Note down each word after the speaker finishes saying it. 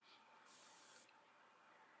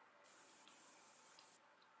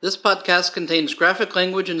This podcast contains graphic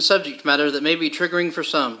language and subject matter that may be triggering for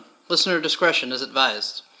some. Listener discretion is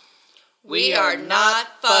advised. We are not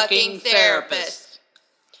fucking therapists.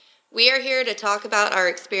 We are here to talk about our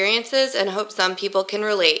experiences and hope some people can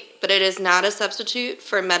relate, but it is not a substitute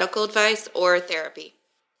for medical advice or therapy.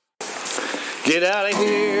 Get out of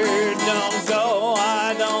here, don't go.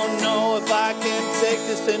 I don't know if I can take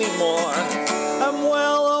this anymore. I'm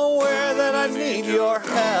well aware that I need your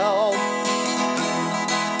help.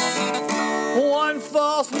 One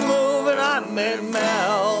false move and I'm in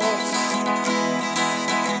melt.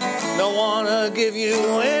 Don't wanna give you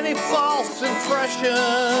any false impressions.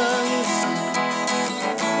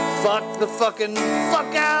 Fuck the fuck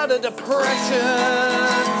out of depression.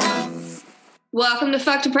 Welcome to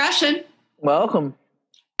Fuck Depression. Welcome.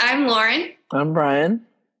 I'm Lauren. I'm Brian.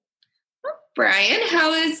 Brian,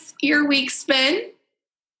 how has your week been?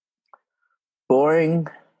 Boring.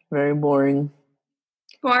 Very boring.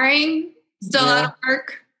 Boring? Still out of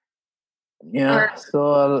work? Yeah,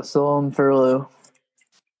 still on furlough.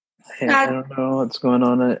 I don't know what's going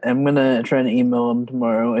on. I'm going to try to email them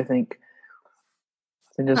tomorrow, I think.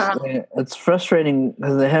 It's frustrating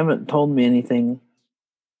because they haven't told me anything.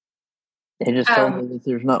 They just told me that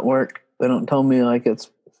there's not work. They don't tell me like it's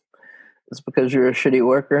because you're a shitty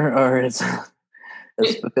worker or it's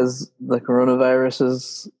because the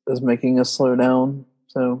coronavirus is making us slow down.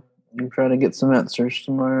 So I'm trying to get some answers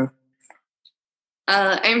tomorrow.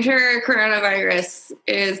 I'm sure coronavirus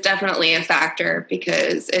is definitely a factor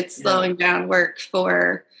because it's slowing down work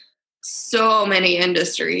for so many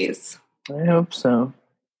industries. I hope so.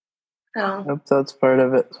 I hope that's part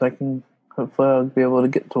of it. So hopefully I'll be able to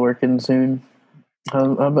get to working soon.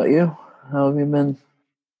 How about you? How have you been?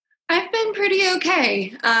 I've been pretty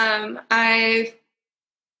okay. I've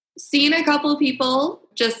seen a couple people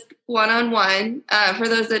just one-on-one. For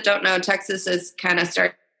those that don't know, Texas is kind of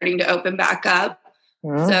starting to open back up.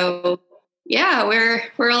 Mm-hmm. So, yeah, we're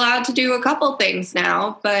allowed to do a couple things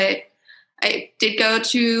now. But I did go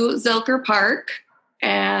to Zilker Park,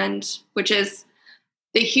 which is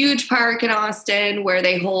the huge park in Austin where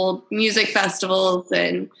they hold music festivals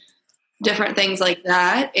and different things like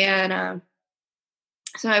that. And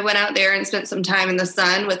so I went out there and spent some time in the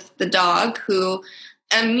sun with the dog, who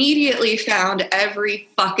immediately found every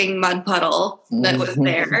fucking mud puddle that was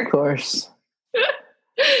there. Of course.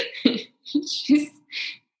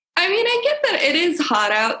 I get that it is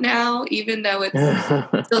hot out now, even though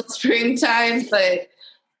it's still springtime, but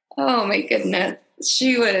oh my goodness,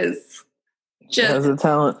 she was just... Has a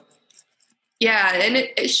talent. Yeah,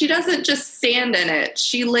 and she doesn't just stand in it.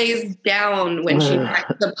 She lays down when she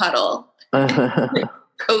finds the puddle.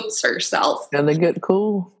 Coats herself. And they get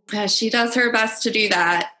cool. She does her best to do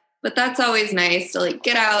that, but that's always nice to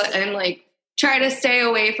get out and try to stay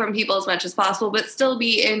away from people as much as possible, but still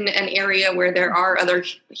be in an area where there are other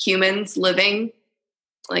humans living,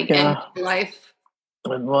 in life.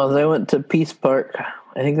 Well, they went to Peace Park.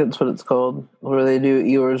 I think that's what it's called, where they do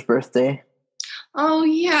Eeyore's birthday. Oh,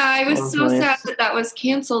 yeah. I was so sad that was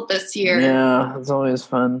canceled this year. Yeah, it's always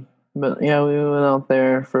fun. But, yeah, we went out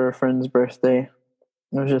there for a friend's birthday.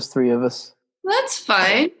 There was just 3 of us. That's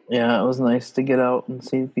fine. Yeah, it was nice to get out and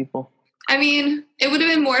see people. It would have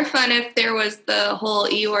been more fun if there was the whole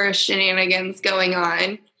Eeyore shenanigans going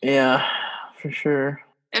on. Yeah, for sure.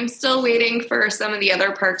 I'm still waiting for some of the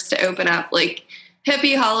other parks to open up.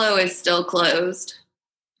 Hippie Hollow is still closed.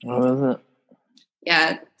 Oh, is it?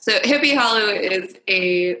 Yeah. So Hippie Hollow is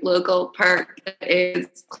a local park that is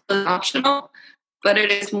closed optional, but it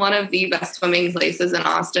is one of the best swimming places in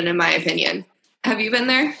Austin, in my opinion. Have you been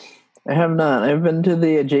there? I have not. I've been to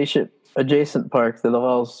the adjacent park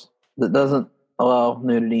that doesn't allow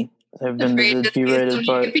nudity. I've been to the G-rated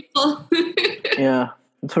park. Yeah,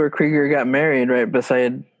 that's where Krieger got married, right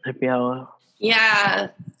beside Hippie Hollow. Yeah,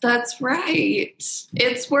 that's right.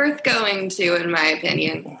 It's worth going to, in my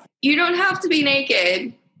opinion. You don't have to be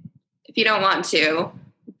naked if you don't want to,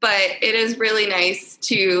 but it is really nice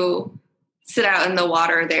to sit out in the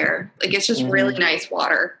water there. It's just really nice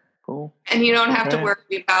water. Cool. And you don't have to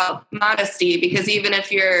worry about modesty, because even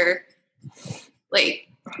if you're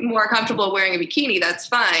more comfortable wearing a bikini, that's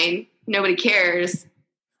fine. Nobody cares.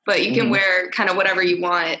 But you can wear kind of whatever you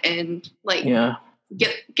want and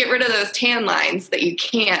get rid of those tan lines that you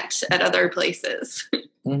can't at other places.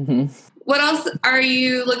 Mm-hmm. What else are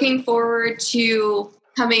you looking forward to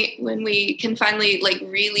coming when we can finally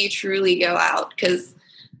really truly go out? Because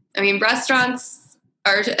restaurants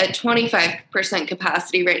are at 25%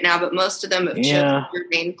 capacity right now, but most of them have chosen to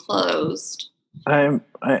remain closed. I'm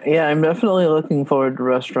definitely looking forward to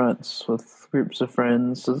restaurants with groups of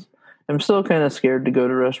friends. I'm still kind of scared to go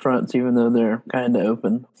to restaurants, even though they're kind of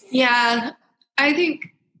open. Yeah, I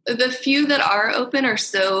think the few that are open are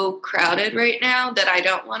so crowded right now that I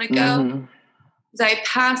don't want to go. Mm-hmm. I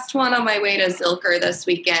passed one on my way to Zilker this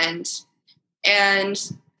weekend, and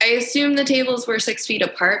I assumed the tables were 6 feet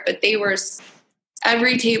apart, but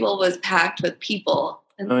every table was packed with people.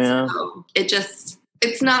 And so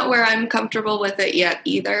it's not where I'm comfortable with it yet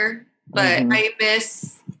either. But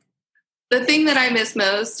the thing that I miss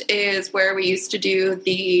most is where we used to do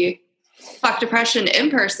the Fuck Depression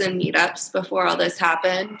in-person meetups before all this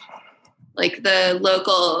happened. Like the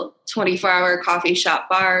local 24-hour coffee shop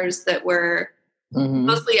bars that were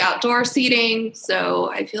mostly outdoor seating.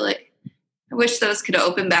 So I feel like I wish those could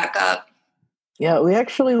open back up. Yeah, we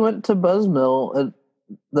actually went to Buzzmill.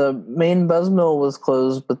 The main Buzzmill was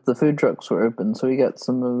closed, but the food trucks were open. So we got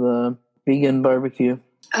some of the vegan barbecue.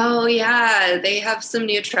 Oh, yeah. They have some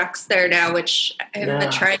new trucks there now, which I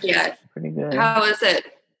haven't tried yet. Pretty good. How is it?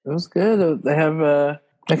 It was good. They have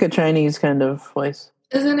like a Chinese kind of place.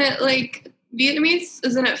 Isn't it like Vietnamese?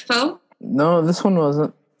 Isn't it pho? No, this one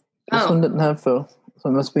wasn't. This one didn't have pho. So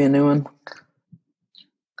it must be a new one.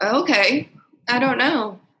 Okay. I don't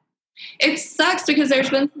know. It sucks because there's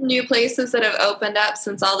been some new places that have opened up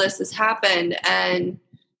since all this has happened, and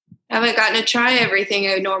I haven't gotten to try everything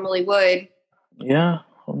I normally would. Yeah.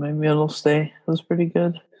 Well, maybe it'll stay. It was pretty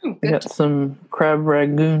good. Oh, We got some crab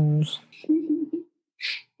ragoons.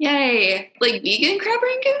 Yay. Like vegan crab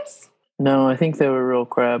rangoons? No, I think they were real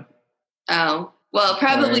crab. Oh. Well,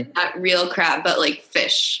 probably not real crab, but like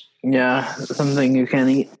fish. Yeah, something you can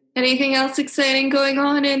eat. Anything else exciting going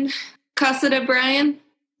on in Casa de Brian?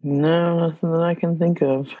 No, nothing that I can think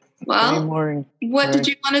of. Well, Pretty boring. What did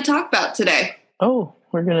you want to talk about today? Oh,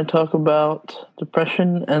 we're going to talk about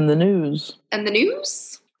depression and the news. And the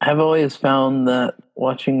news? I've always found that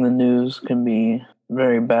watching the news can be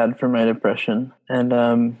very bad for my depression. And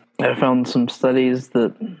I found some studies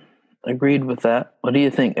that agreed with that. What do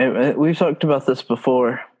you think? We've talked about this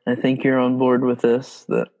before. I think you're on board with this,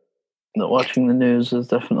 that watching the news is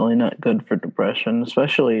definitely not good for depression,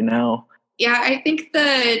 especially now. Yeah, I think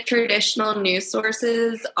the traditional news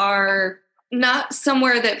sources are not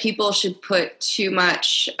somewhere that people should put too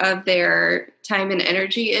much of their time and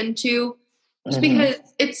energy into. Just because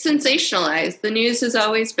it's sensationalized. The news has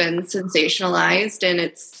always been sensationalized, and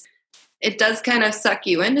it does kind of suck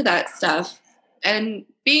you into that stuff. And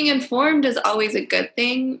being informed is always a good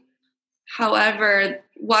thing. However,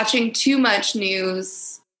 watching too much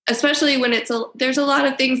news, especially when there's a lot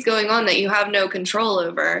of things going on that you have no control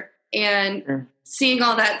over, and seeing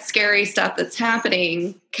all that scary stuff that's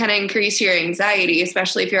happening can increase your anxiety,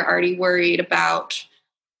 especially if you're already worried about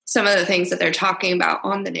some of the things that they're talking about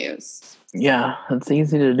on the news. Yeah, it's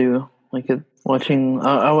easy to do. Like I watch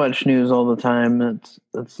news all the time.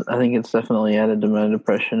 I think it's definitely added to my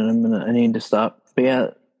depression, and I need to stop. But yeah,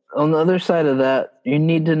 on the other side of that, you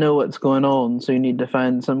need to know what's going on, so you need to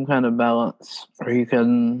find some kind of balance, or you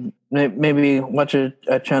can maybe watch a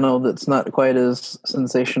channel that's not quite as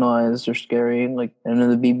sensationalized or scary. Like the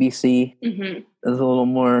BBC is a little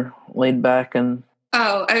more laid back. And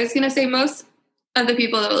I was going to say most of the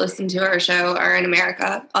people that listen to our show are in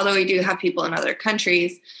America, although we do have people in other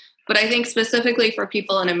countries. But I think specifically for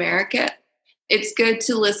people in America, it's good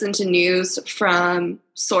to listen to news from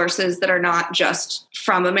sources that are not just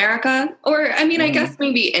from America. Or, I mean, I guess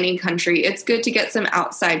maybe any country. It's good to get some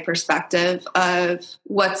outside perspective of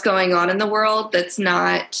what's going on in the world that's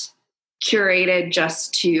not curated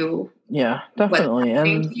just to definitely.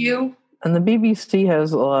 And the BBC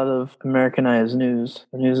has a lot of Americanized news.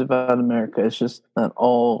 The news about America. It's just not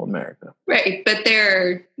all America. Right, but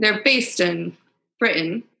they're based in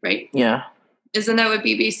Britain, right? Yeah. Isn't that what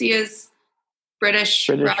BBC is? British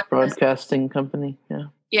Broadcasting Company, yeah.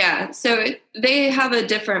 Yeah, so they have a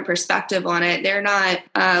different perspective on it. They're not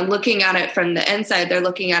looking at it from the inside. They're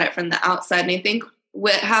looking at it from the outside. And I think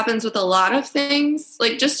what happens with a lot of things,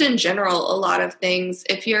 like just in general, a lot of things,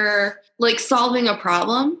 if you're like solving a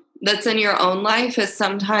problem that's in your own life is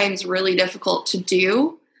sometimes really difficult to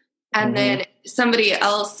do. And then somebody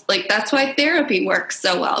else, like that's why therapy works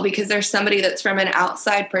so well, because there's somebody that's from an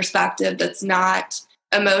outside perspective that's not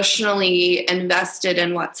emotionally invested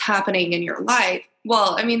in what's happening in your life.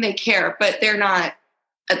 Well, I mean, they care, but they're not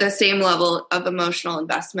at the same level of emotional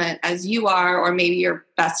investment as you are, or maybe your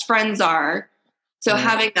best friends are. So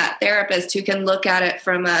having that therapist who can look at it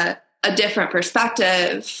from a different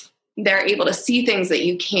perspective, they're able to see things that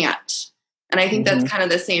you can't. And I think that's kind of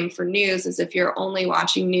the same for news, is if you're only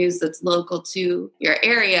watching news that's local to your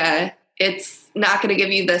area, it's not going to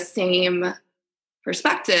give you the same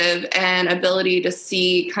perspective and ability to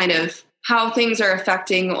see kind of how things are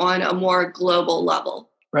affecting on a more global level.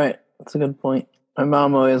 Right. That's a good point. My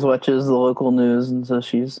mom always watches the local news, and so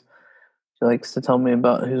she likes to tell me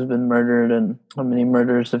about who's been murdered and how many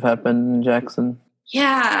murders have happened in Jackson.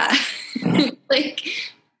 Yeah. Like,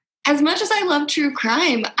 as much as I love true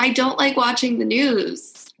crime, I don't like watching the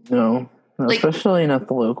news. No, Like, especially not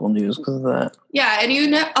the local news because of that. Yeah, and you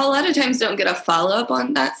know, a lot of times don't get a follow-up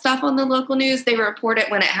on that stuff on the local news. They report it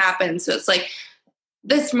when it happens. So it's like,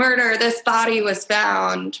 this murder, this body was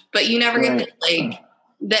found, but you never get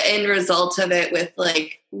the end result of it with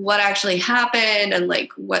like what actually happened and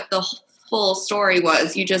like what the full story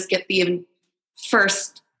was. You just get the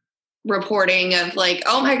first reporting of like,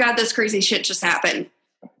 oh my God, this crazy shit just happened.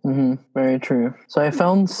 Mm-hmm. Very true. So I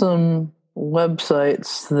found some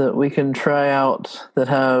websites that we can try out that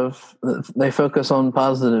they focus on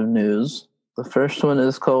positive news. The first one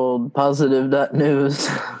is called positive.news.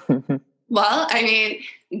 Well, I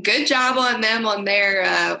mean, good job on them on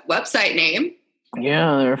their website name.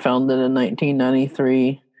 Yeah, they were founded in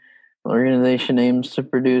 1993. The organization aims to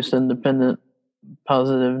produce independent,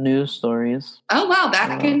 positive news stories. Oh, wow.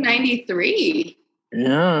 Back in 93.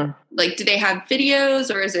 Yeah. Like, do they have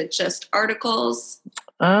videos or is it just articles?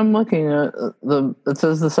 I'm looking at it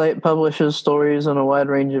says the site publishes stories on a wide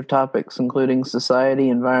range of topics, including society,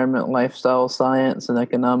 environment, lifestyle, science, and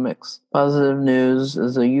economics. Positive News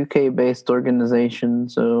is a UK-based organization,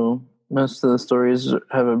 so most of the stories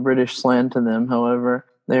have a British slant to them. However,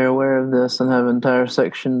 they are aware of this and have an entire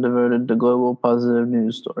section devoted to global positive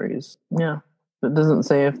news stories. Yeah. It doesn't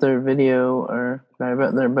say if they're video or I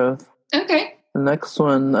bet they're both. Okay. The next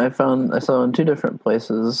one I saw in two different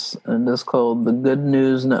places, and it's called the Good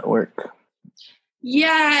News Network.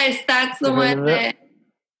 Yes, that's the one that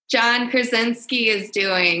John Krasinski is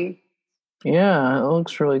doing. Yeah, it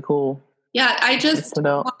looks really cool. Yeah, I just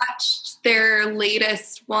watched their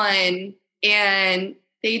latest one, and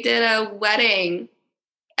they did a wedding,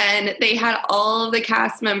 and they had all of the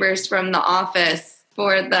cast members from The Office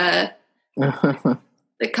for the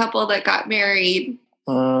couple that got married.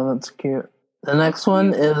 Oh, that's cute. The next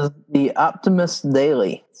one is the Optimist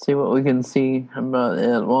Daily. Let's see what we can see about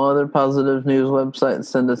it. While other positive news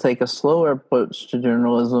websites tend to take a slower approach to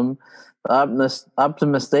journalism, the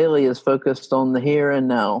Optimist Daily is focused on the here and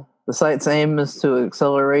now. The site's aim is to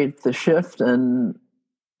accelerate the shift in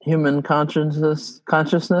human consciousness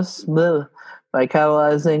by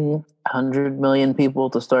catalyzing 100 million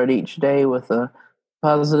people to start each day with a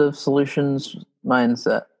positive solutions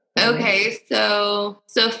mindset. Okay, so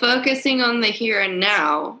focusing on the here and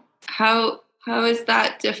now, how is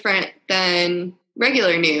that different than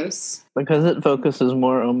regular news? Because it focuses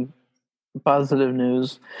more on positive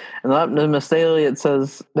news. And the Optimist Daily, it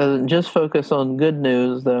says, doesn't just focus on good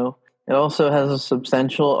news, though. It also has a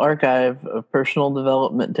substantial archive of personal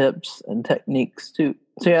development tips and techniques, too.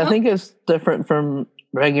 So, yeah, I think it's different from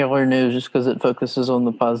regular news just because it focuses on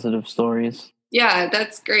the positive stories. Yeah,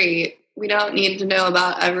 that's great. We don't need to know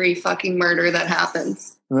about every fucking murder that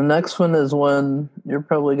happens. The next one is one you're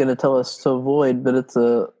probably going to tell us to avoid, but it's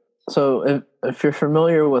so if you're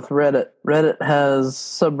familiar with Reddit has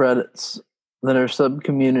subreddits that are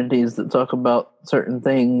sub-communities that talk about certain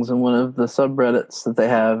things, and one of the subreddits that they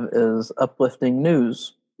have is uplifting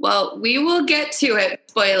news. Well, we will get to it,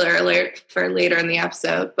 spoiler alert, for later in the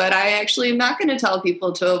episode, but I actually am not going to tell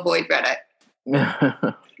people to avoid Reddit.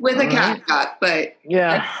 With a caveat, but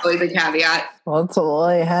yeah, that's always a caveat. Well, that's all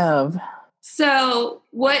I have. So,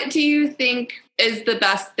 what do you think is the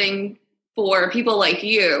best thing for people like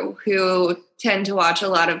you who tend to watch a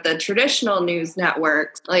lot of the traditional news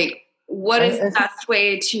networks? Like, what is the best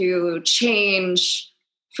way to change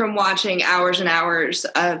from watching hours and hours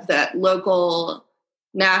of that local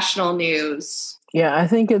national news? Yeah, I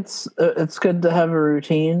think it's good to have a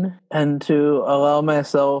routine and to allow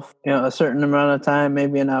myself, a certain amount of time,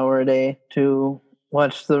 maybe an hour a day, to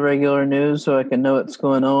watch the regular news so I can know what's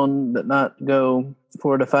going on, but not go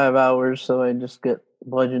 4 to 5 hours so I just get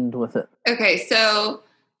bludgeoned with it. Okay, so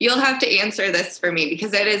you'll have to answer this for me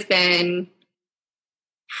because it has been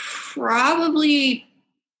probably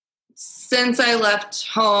since I left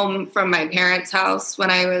home from my parents' house when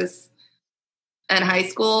I was in high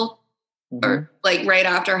school. Or like right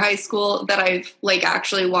after high school that I've like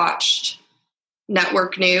actually watched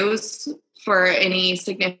network news for any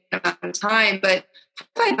significant amount of time. But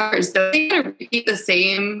 5 hours, don't they repeat the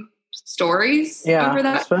same stories over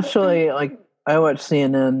that? Especially like I watch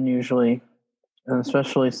CNN usually, and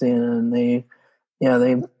especially CNN, they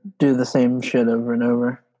do the same shit over and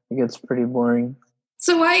over. It gets pretty boring.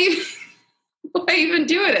 So why even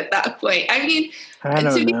do it at that point? I mean,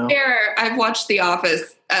 to be fair, I've watched The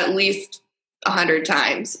Office at least 100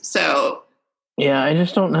 times. So yeah, I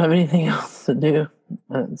just don't have anything else to do.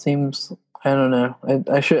 It seems, I don't know.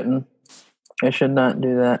 I shouldn't. I should not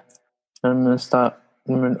do that. I'm going to stop.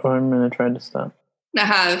 I'm going to try to stop. To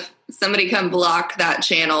have somebody come block that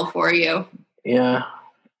channel for you. Yeah.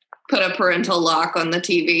 Put a parental lock on the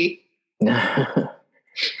TV.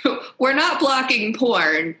 We're not blocking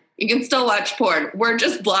porn. You can still watch porn. We're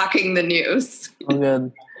just blocking the news. Oh,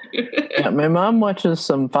 good. Yeah, my mom watches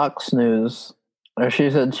some Fox News. Or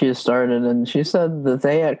she said she started, and she said that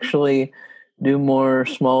they actually do more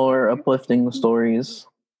smaller, uplifting stories.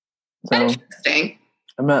 So interesting.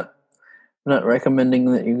 I'm not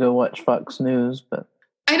recommending that you go watch Fox News, but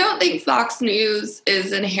I don't think Fox News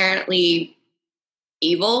is inherently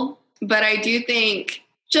evil, but I do think,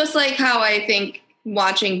 just like how I think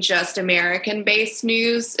watching just American-based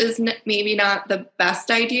news is maybe not the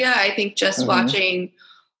best idea, I think just watching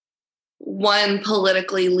one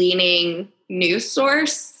politically leaning news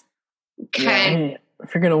source can...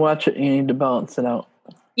 if you're going to watch it, you need to balance it out.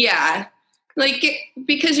 Yeah. Like,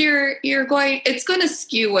 because it's going to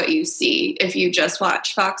skew what you see if you just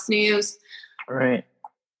watch Fox News. Right.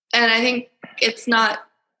 And I think it's not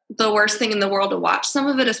the worst thing in the world to watch some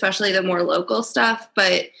of it, especially the more local stuff.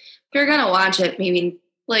 But if you're going to watch it, maybe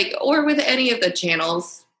or with any of the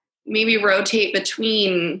channels, maybe rotate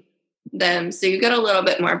between them so you get a little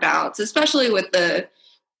bit more balance, especially with the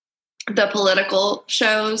political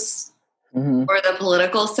shows or the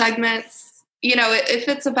political segments. If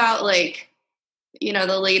it's about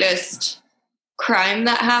the latest crime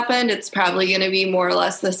that happened, it's probably going to be more or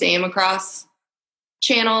less the same across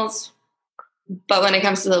channels. But when it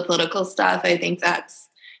comes to the political stuff, I think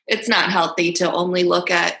it's not healthy to only look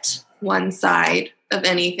at one side of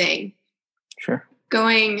anything. Sure.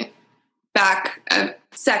 Going back a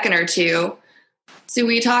second or two, so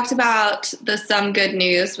we talked about the Some Good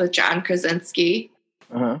News with John Krasinski.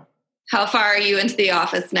 How far are you into The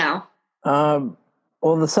Office now? Well,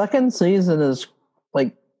 the second season is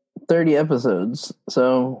 30 episodes,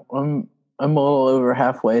 so I'm a little over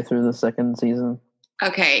halfway through the second season.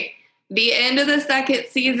 Okay. The end of the second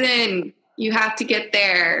season, you have to get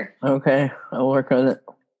there. Okay, I'll work on it.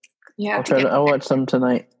 I'll watch some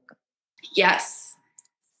tonight. Yes.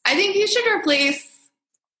 I think you should replace,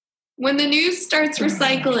 when the news starts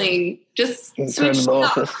recycling, just switch to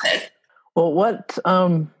Office. Well,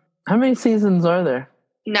 how many seasons are there?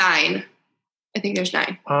 9. I think there's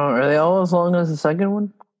 9. Are they all as long as the second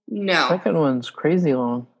one? No. The second one's crazy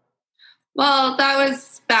long. Well, that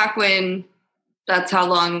was back when that's how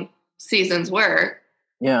long seasons were.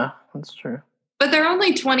 Yeah, that's true. But they're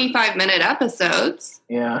only 25-minute episodes.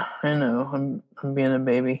 Yeah, I know. I'm being a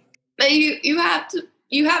baby. But you have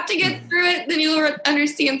to get through it, then you'll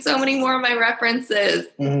understand so many more of my references.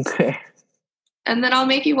 Okay. And then I'll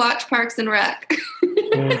make you watch Parks and Rec.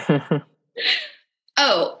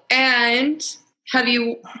 Oh, and have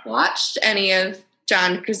you watched any of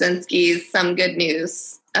John Krasinski's Some Good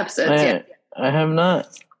News episodes yet? I have not.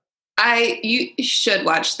 You should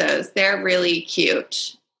watch those. They're really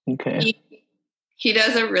cute. Okay. He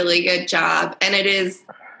does a really good job, and it is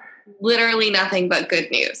literally nothing but good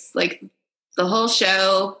news. The whole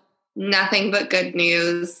show, nothing but good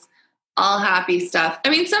news, all happy stuff. I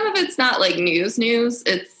mean, some of it's not news.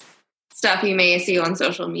 It's stuff you may see on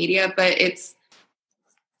social media, but it's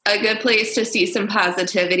a good place to see some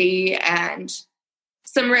positivity and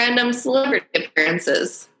some random celebrity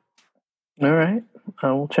appearances. All right.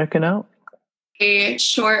 I will check it out. A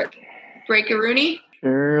short break-a-rooney?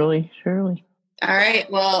 Surely. All right.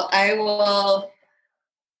 Well, I will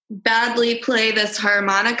badly play this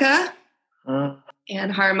harmonica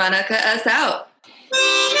and harmonica us out.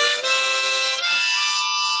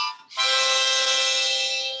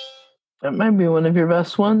 That might be one of your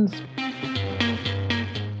best ones.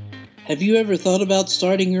 Have you ever thought about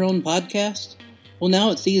starting your own podcast? Well,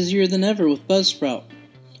 now it's easier than ever with Buzzsprout.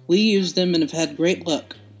 We use them and have had great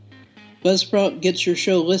luck. Buzzsprout gets your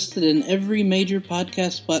show listed in every major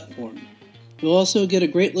podcast platform. You'll also get a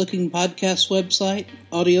great-looking podcast website,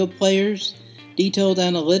 audio players, detailed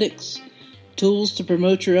analytics, tools to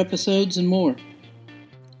promote your episodes, and more.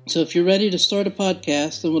 So if you're ready to start a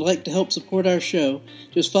podcast and would like to help support our show,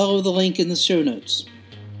 just follow the link in the show notes.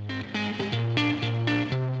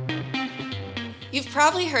 You've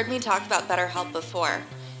probably heard me talk about BetterHelp before.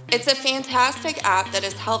 It's a fantastic app that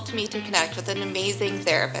has helped me to connect with an amazing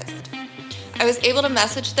therapist. I was able to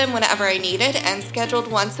message them whenever I needed and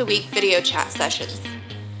scheduled once-a-week video chat sessions.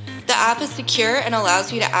 The app is secure and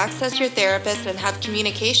allows you to access your therapist and have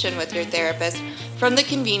communication with your therapist from the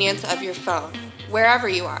convenience of your phone, wherever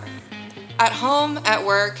you are. At home, at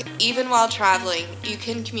work, even while traveling, you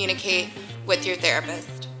can communicate with your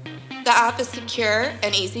therapist. The app is secure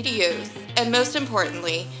and easy to use, and most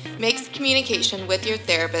importantly, makes communication with your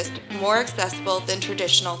therapist more accessible than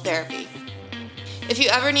traditional therapy. If you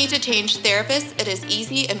ever need to change therapists, it is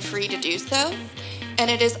easy and free to do so, and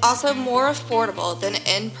it is also more affordable than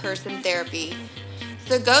in-person therapy.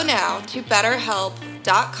 So go now to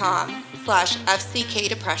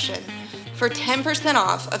betterhelp.com/FCKdepression for 10%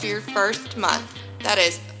 off of your first month. That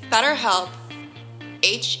is BetterHelp,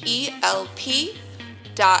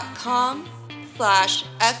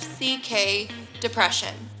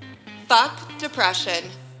 HELP.com/FCKdepression. Fuck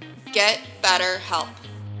depression. Get better help.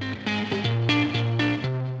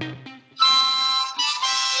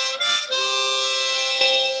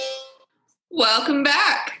 Welcome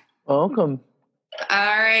back. Welcome.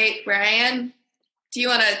 All right, Brian, do you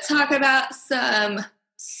want to talk about some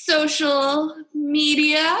social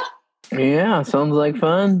media? Yeah, sounds like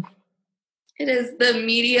fun. It is the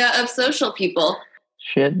media of social people.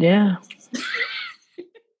 Shit, yeah.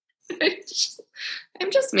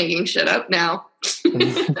 I'm just making shit up now.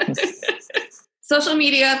 Social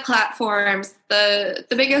media platforms, the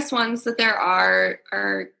biggest ones that there are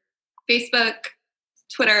Facebook,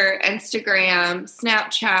 Twitter, Instagram,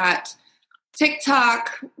 Snapchat,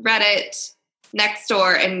 TikTok, Reddit,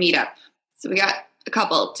 Nextdoor, and Meetup. So we got a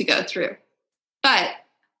couple to go through. But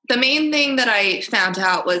the main thing that I found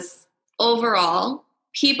out was overall,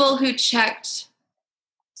 people who checked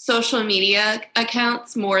social media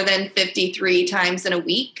accounts more than 53 times in a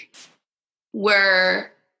week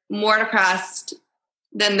were more depressed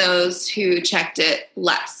than those who checked it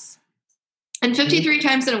less. And 53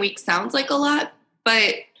 times in a week sounds like a lot,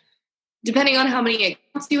 but depending on how many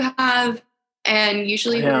accounts you have, and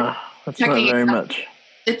usually that's not very much.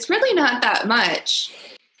 It's really not that much.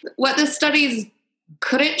 What the studies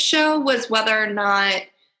couldn't show was whether or not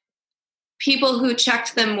people who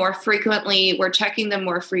checked them more frequently were checking them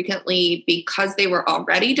more frequently because they were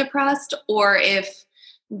already depressed, or if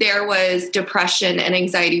there was depression and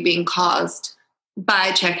anxiety being caused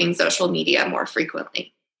by checking social media more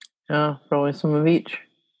frequently. Yeah, probably some of each.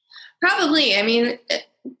 Probably. I mean,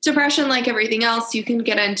 depression, like everything else, you can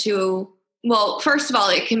get into, well, first of all,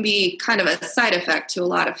 it can be kind of a side effect to a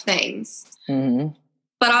lot of things. Mm-hmm.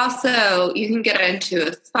 But also, you can get into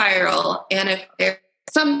a spiral. And if there's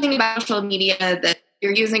something about social media that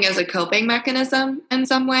you're using as a coping mechanism in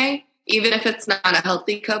some way, even if it's not a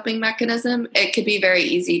healthy coping mechanism, it could be very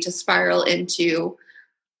easy to spiral into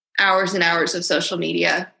hours and hours of social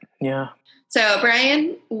media. Yeah. So,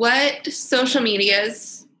 Brian, what social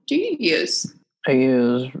medias do you use? I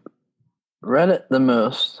use Reddit the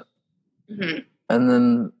most, Mm-hmm. and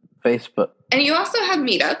then Facebook. And you also have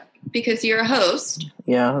Meetup because you're a host.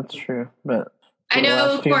 Yeah, that's true. But I know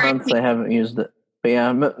the last few months I haven't used it. But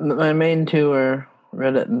yeah, my main two are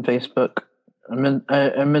Reddit and Facebook.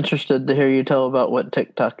 I'm interested to hear you tell about what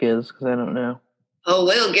TikTok is because I don't know. Oh,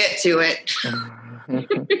 we'll get to it.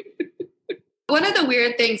 One of the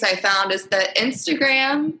weird things I found is that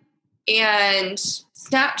Instagram and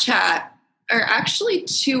Snapchat are actually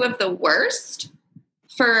two of the worst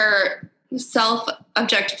for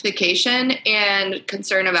self-objectification and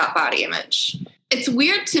concern about body image. It's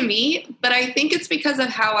weird to me, but I think it's because of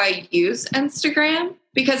how I use Instagram,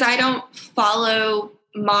 because I don't follow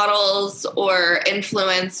models or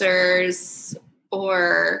influencers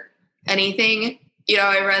or anything. You know,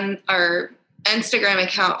 I run our Instagram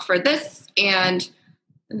account for this, and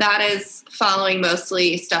that is following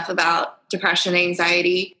mostly stuff about depression,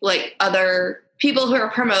 anxiety, like other people who are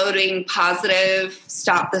promoting positive,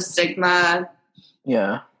 stop the stigma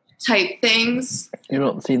type things. You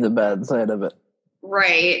don't see the bad side of it.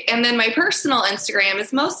 Right. And then my personal Instagram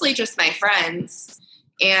is mostly just my friends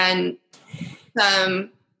and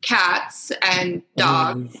some cats and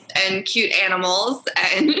dogs and cute animals.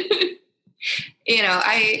 And, you know,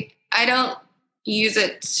 I don't use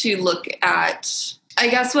it to look at, I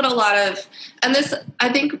guess, what a lot of, and this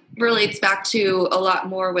I think relates back to a lot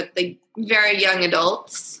more with the very young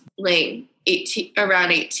adults, like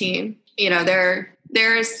around 18. You know,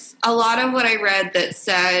 there's a lot of what I read that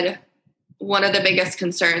said one of the biggest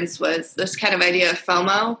concerns was this kind of idea of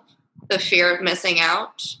FOMO, the fear of missing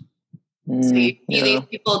out. So you see these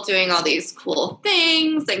people doing all these cool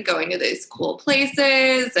things and going to these cool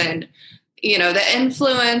places, and, you know, the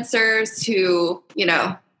influencers who, you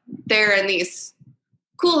know, they're in these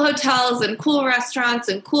cool hotels and cool restaurants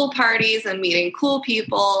and cool parties and meeting cool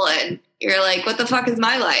people, and you're like, what the fuck is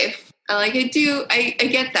my life? I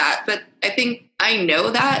get that, but I think I know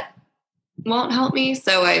that won't help me,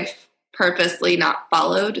 so I've purposely not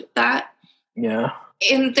followed that. Yeah.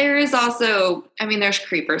 And there is also, I mean, there's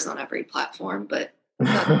creepers on every platform, but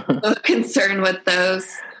no concern with those.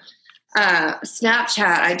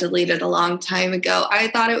 Snapchat, I deleted a long time ago. I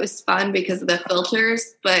thought it was fun because of the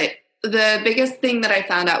filters, but the biggest thing that I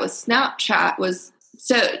found out with Snapchat was,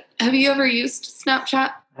 so have you ever used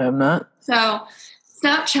Snapchat? I have not. So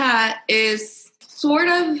Snapchat is sort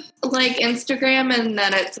of like Instagram in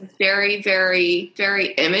that it's very, very,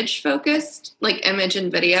 very image focused, like image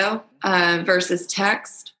and video versus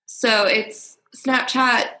text. So it's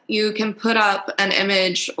Snapchat, you can put up an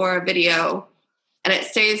image or a video and it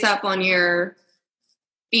stays up on your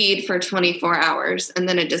feed for 24 hours and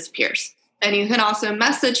then it disappears. And you can also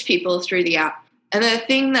message people through the app. And the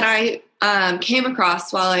thing that I came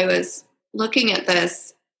across while I was looking at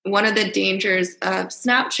this, one of the dangers of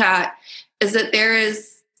Snapchat is that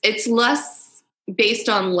it's less based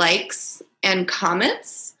on likes and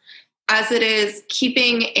comments as it is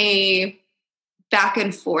keeping a back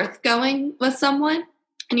and forth going with someone.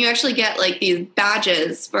 And you actually get like these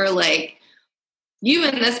badges for like, you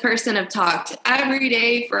and this person have talked every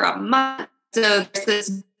day for a month. So there's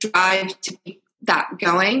this drive to keep that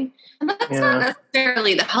going. And that's not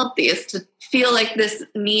necessarily the healthiest, to feel like this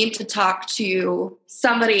need to talk to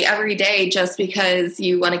somebody every day just because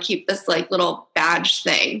you want to keep this like little badge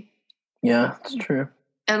thing. Yeah, it's true.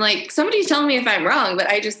 And like, somebody tell me if I'm wrong, but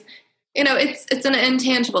I just, it's an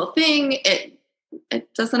intangible thing.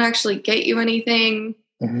 It doesn't actually get you anything.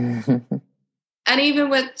 And even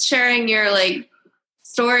with sharing your like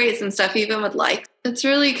stories and stuff, even with likes, it's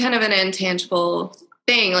really kind of an intangible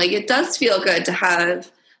thing. Like, it does feel good to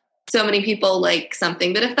have so many people like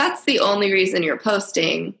something, but if that's the only reason you're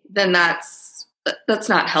posting, then that's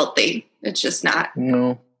not healthy. It's just not.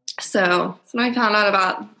 No. So when I found out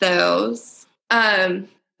about those, when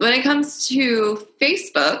it comes to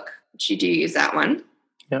Facebook, which you do use that one.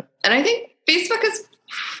 Yep. And I think Facebook is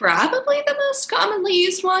probably the most commonly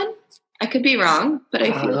used one. I could be wrong, but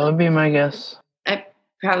I feel that would be my guess. I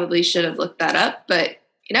probably should have looked that up, but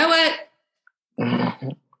you know what?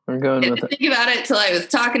 We're going with it. Think about it till I was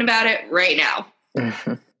talking about it right now.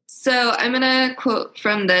 So I'm going to quote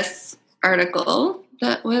from this article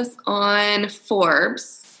that was on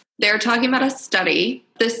Forbes. They're talking about a study.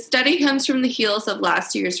 This study comes from the heels of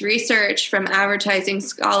last year's research from advertising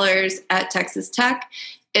scholars at Texas Tech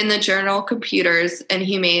in the journal Computers and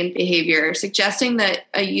Humane Behavior, suggesting that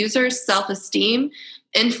a user's self-esteem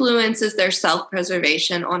influences their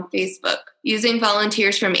self-preservation on Facebook. Using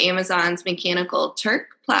volunteers from Amazon's Mechanical Turk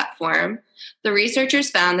platform, the researchers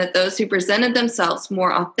found that those who presented themselves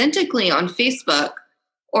more authentically on Facebook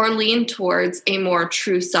or leaned towards a more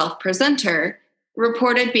true self presenter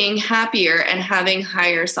reported being happier and having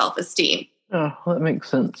higher self-esteem. Oh, that makes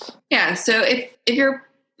sense. Yeah, so if you're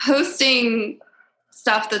posting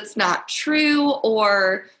stuff that's not true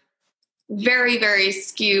or very, very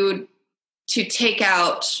skewed to take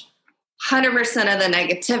out 100% of the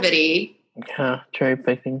negativity. Yeah, cherry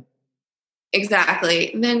picking.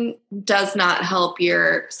 Exactly. Then does not help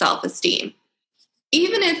your self-esteem.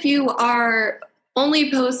 Even if you are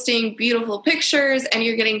only posting beautiful pictures and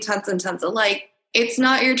you're getting tons and tons of likes, it's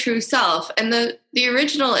not your true self. And the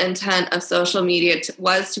original intent of social media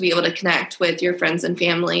was to be able to connect with your friends and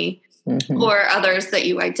family or others that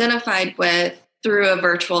you identified with through a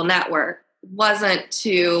virtual network. Wasn't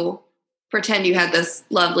to pretend you had this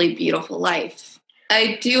lovely, beautiful life.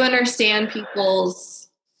 I do understand people's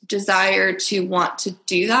desire to want to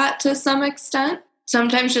do that to some extent.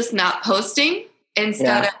 Sometimes just not posting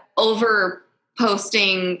instead of over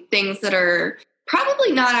posting things that are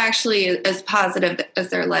probably not actually as positive as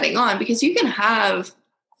they're letting on, because you can have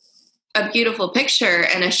a beautiful picture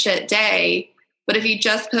and a shit day, but if you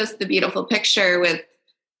just post the beautiful picture with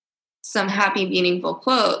some happy, meaningful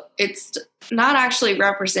quote, it's not actually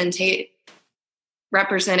representing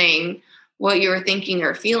what you were thinking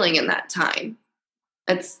or feeling in that time.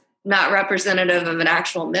 It's not representative of an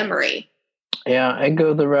actual memory. Yeah, I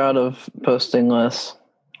go the route of posting less.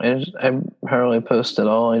 I hardly post at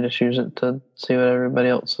all. I just use it to see what everybody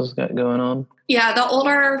else has got going on. Yeah, the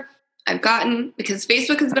older I've gotten, because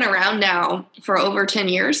Facebook has been around now for over 10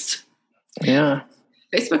 years. Yeah.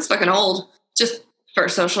 Facebook's fucking old. Just for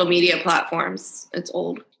social media platforms, it's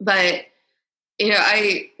old. But,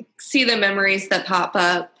 I see the memories that pop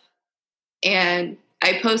up, and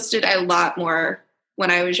I posted a lot more when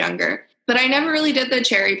I was younger. But I never really did the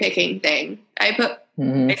cherry picking thing. I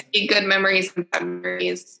see good memories and bad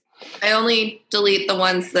memories. I only delete the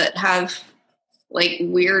ones that have like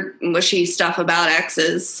weird, mushy stuff about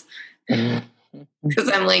exes. Because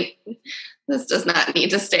I'm like, this does not need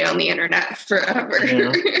to stay on the internet forever.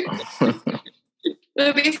 Yeah.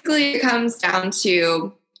 So basically it comes down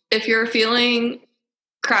to, if you're feeling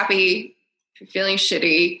crappy, you're feeling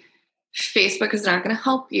shitty, Facebook is not going to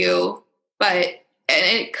help you, and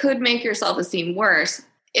it could make your self-esteem worse,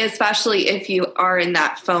 especially if you are in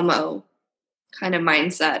that FOMO kind of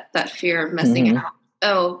mindset, that fear of missing out.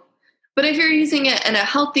 Oh, but if you're using it in a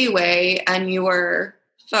healthy way and you are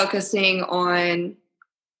focusing on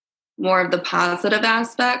more of the positive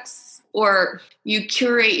aspects, or you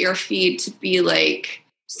curate your feed to be like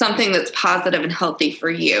something that's positive and healthy for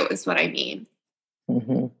you, is what I mean.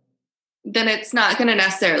 Then it's not going to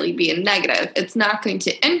necessarily be a negative. It's not going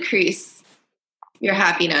to increase your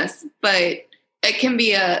happiness, but it can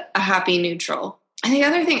be a happy neutral. And the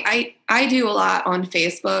other thing I do a lot on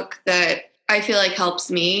Facebook that I feel like helps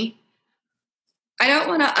me, I don't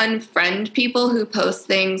want to unfriend people who post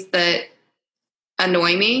things that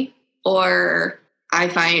annoy me or I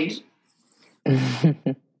find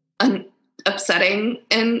upsetting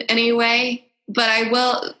in any way, but I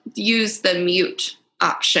will use the mute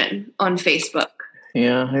option on Facebook.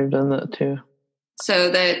 Yeah, I've done that too.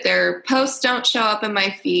 So that their posts don't show up in my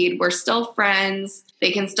feed. We're still friends.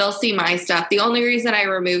 They can still see my stuff. The only reason I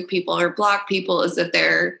remove people or block people is if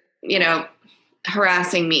they're,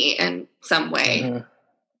 harassing me in some way.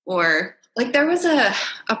 Or like there was a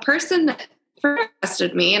person that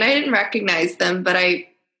requested me and I didn't recognize them, but I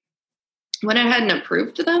went ahead and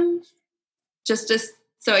approved them just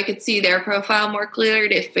so I could see their profile more clearly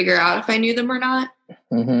to figure out if I knew them or not.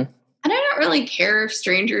 And I don't really care if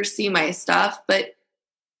strangers see my stuff, but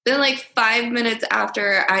then like 5 minutes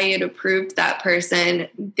after I had approved that person,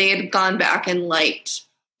 they had gone back and liked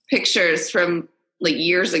pictures from like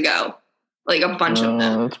years ago, like a bunch of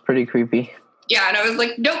them. That's pretty creepy. Yeah, and I was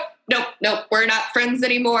like, nope, we're not friends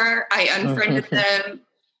anymore. I unfriended them.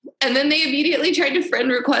 And then they immediately tried to friend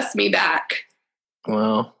request me back.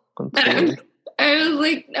 Wow. And I was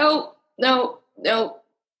like, no.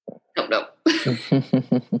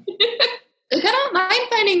 Like, I don't mind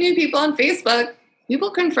finding new people on Facebook. People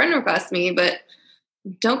can friend request me, but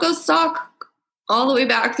don't go stalk all the way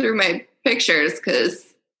back through my pictures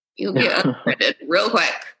because you'll get unfriended real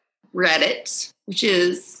quick. Reddit, which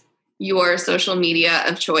is your social media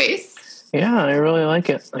of choice. Yeah, I really like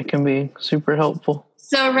it. It can be super helpful.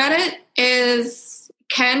 So Reddit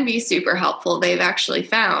can be super helpful, they've actually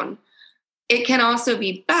found. It can also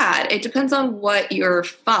be bad. It depends on what you're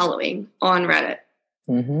following on Reddit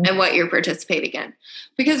and what you're participating in.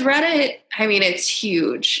 Because Reddit, it's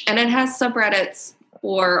huge and it has subreddits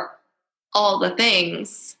for all the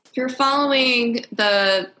things. If you're following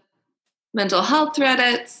the mental health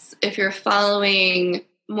Reddits, if you're following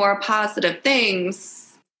more positive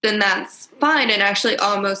things, then that's fine and actually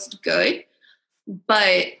almost good.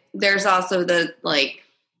 But there's also the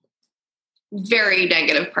very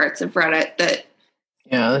negative parts of Reddit that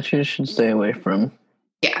you should stay away from.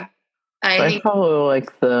 Yeah. I follow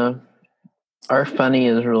our funny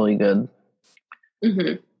is really good.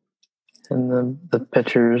 And the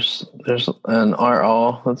pictures, there's an our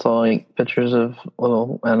all, that's all like pictures of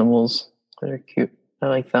little animals that are cute. I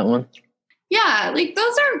like that one. Yeah,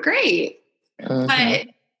 those are great. But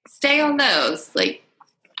stay on those.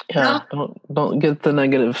 Don't get the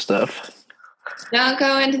negative stuff. Don't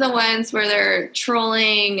go into the ones where they're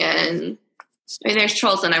trolling and there's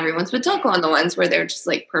trolls on everyone's, but don't go on the ones where they're just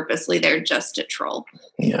purposely there just to troll.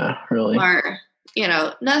 Yeah, really. Or,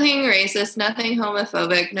 nothing racist, nothing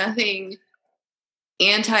homophobic, nothing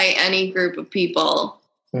anti any group of people.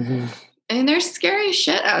 And there's scary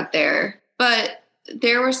shit out there. But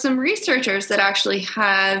there were some researchers that actually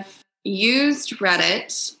have used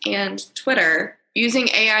Reddit and Twitter using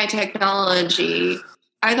AI technology.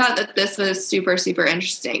 I thought that this was super, super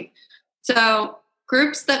interesting. So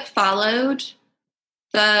groups that followed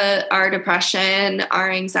our depression, our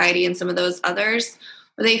anxiety, and some of those others,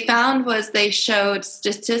 what they found was they showed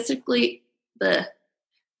statistically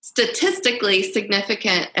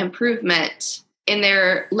significant improvement in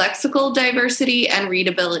their lexical diversity and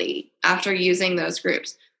readability after using those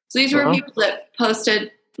groups. So these were people that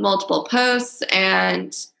posted multiple posts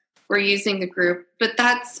and were using the group. But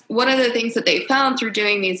that's one of the things that they found through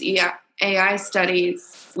doing these AI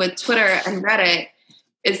studies with Twitter and Reddit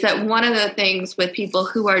is that one of the things with people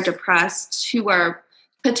who are depressed, who are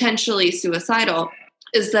potentially suicidal,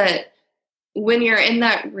 is that when you're in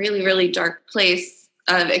that really, really dark place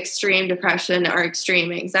of extreme depression or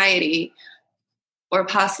extreme anxiety, or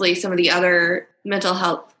possibly some of the other mental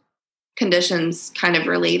health conditions kind of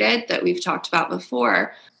related that we've talked about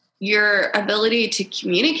before, your ability to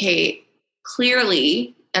communicate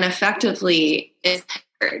clearly and effectively is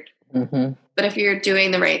hindered. But if you're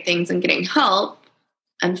doing the right things and getting help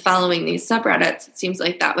and following these subreddits, it seems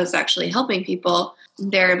like that was actually helping people.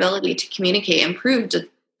 Their ability to communicate improved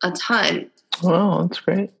a ton. Well, that's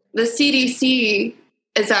great. The CDC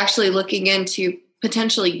is actually looking into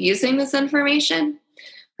potentially using this information,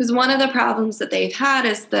 because one of the problems that they've had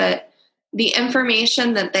is that the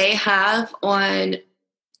information that they have on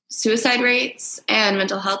suicide rates and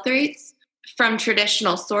mental health rates from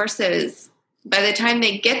traditional sources, by the time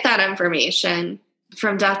they get that information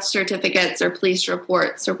from death certificates or police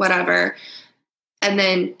reports or whatever, and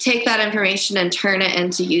then take that information and turn it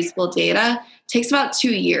into usable data, takes about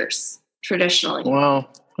 2 years traditionally. Wow.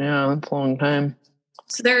 Yeah, that's a long time.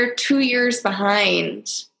 So they're 2 years behind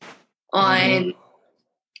on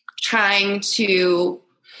trying to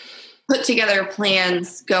put together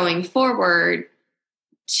plans going forward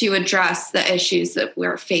to address the issues that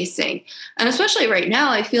we're facing. And especially right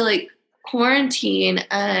now, I feel like quarantine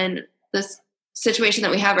and this situation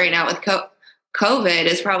that we have right now with COVID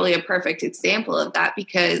is probably a perfect example of that,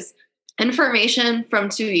 because information from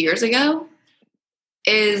 2 years ago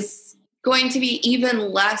is going to be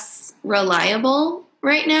even less reliable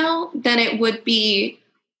right now than it would be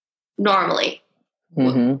normally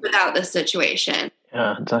without this situation.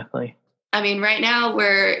 Yeah, exactly. I mean, right now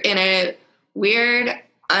we're in a weird,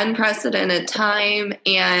 unprecedented time,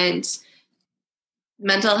 and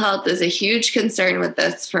mental health is a huge concern with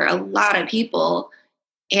this for a lot of people.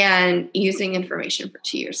 And using information for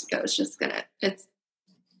 2 years ago is just it's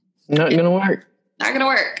not going to work. Not going to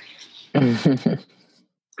work.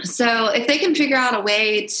 So if they can figure out a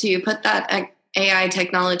way to put that AI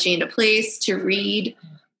technology into place to read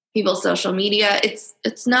people's social media,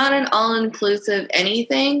 it's not an all-inclusive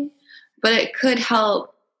anything, but it could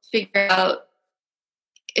help figure out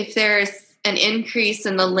if there's an increase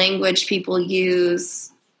in the language people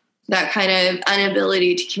use, that kind of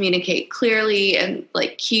inability to communicate clearly, and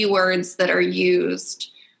like keywords that are used.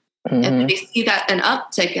 And if they see that an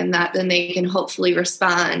uptick in that, then they can hopefully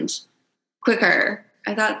respond quicker.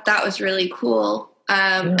 I thought that was really cool.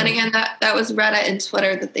 And again, that was Reddit and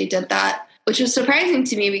Twitter that they did that, which was surprising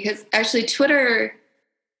to me, because actually Twitter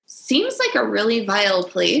seems like a really vile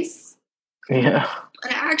place. Yeah.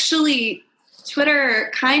 But actually, Twitter,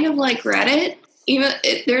 kind of like Reddit,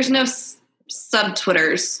 there's no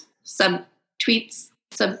sub-Twitters, sub-tweets,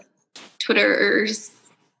 sub-Twitterers.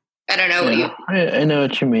 I don't know what you... I know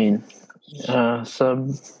what you mean. But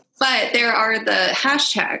there are the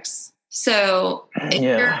hashtags. So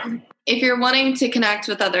if you're wanting to connect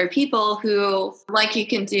with other people who, like you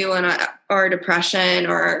can do in our depression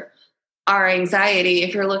or our anxiety,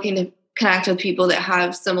 if you're looking to connect with people that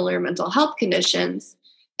have similar mental health conditions,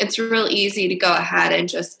 it's real easy to go ahead and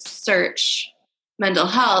just search mental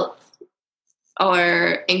health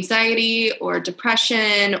or anxiety or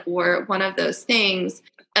depression or one of those things.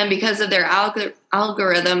 And because of their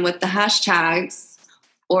algorithm with the hashtags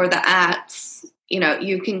or the @,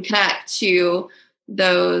 you can connect to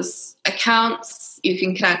those accounts. You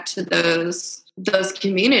can connect to those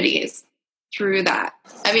communities through that.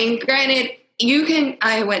 I mean, granted,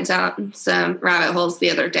 I went down some rabbit holes the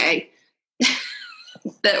other day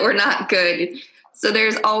that were not good. So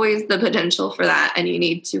there's always the potential for that, and you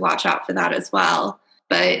need to watch out for that as well.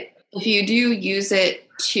 But if you do use it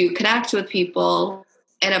to connect with people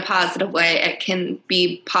in a positive way, it can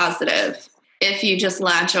be positive. If you just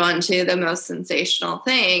latch on to the most sensational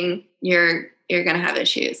thing, you're going to have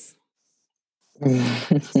issues.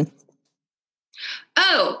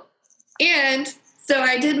 Oh, and so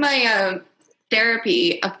I did my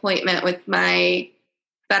therapy appointment with my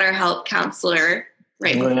BetterHelp counselor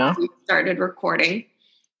right before we started recording.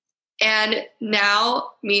 And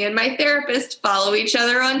now me and my therapist follow each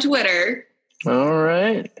other on Twitter. All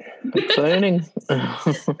right. Exciting. So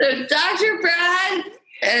Dr. Brad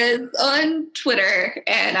is on Twitter,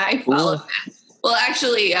 and I follow him. Well,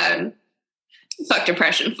 actually, Fuck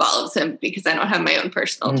Depression follows him because I don't have my own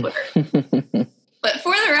personal Twitter. But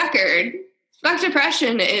for the record, Fuck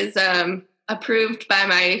Depression is approved by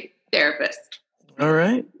my therapist. All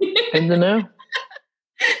right. Good to know.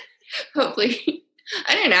 Hopefully.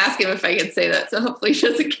 I didn't ask him if I could say that, so hopefully he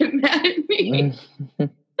doesn't get mad at me.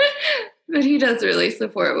 But he does really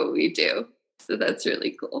support what we do. So that's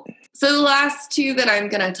really cool. So the last two that I'm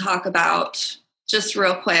going to talk about, just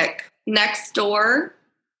real quick. Nextdoor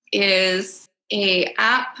is an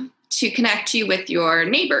app to connect you with your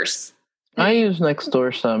neighbors. I use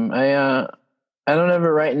Nextdoor some. I don't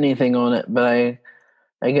ever write anything on it, but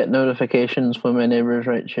I get notifications when my neighbors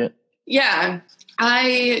write shit. Yeah, I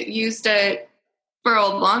used it for a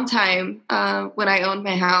long time when I owned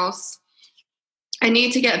my house. I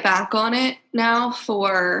need to get back on it now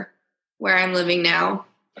for where I'm living now.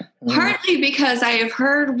 Partly because I have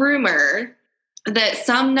heard rumor that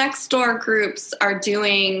some Nextdoor groups are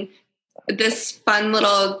doing this fun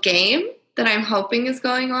little game that I'm hoping is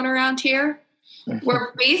going on around here,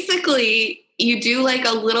 where basically you do like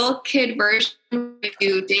a little kid version of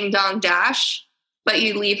you Ding Dong Dash, but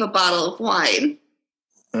you leave a bottle of wine.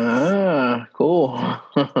 Ah, cool.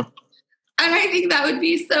 And I think that would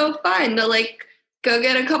be so fun to like go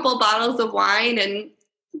get a couple bottles of wine and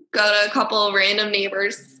go to a couple of random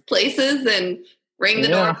neighbors' places and ring the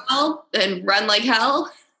doorbell and run like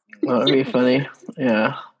hell. That would be funny.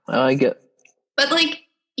 Yeah, I like it. But like,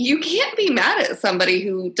 you can't be mad at somebody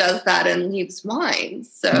who does that and leaves wine.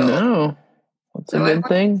 So no, that's a good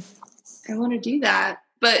thing. I want to do that.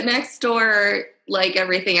 But Nextdoor, like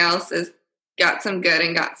everything else, has got some good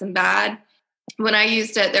and got some bad. When I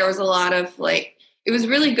used it, there was a lot of like, it was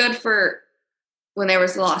really good for when there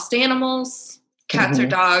was lost animals, cats or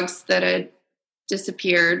dogs that had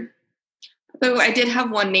disappeared. Though I did have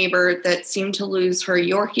one neighbor that seemed to lose her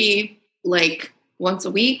Yorkie like once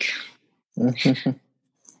a week.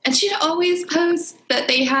 And she'd always post that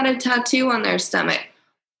they had a tattoo on their stomach,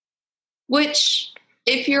 which,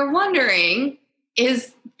 if you're wondering,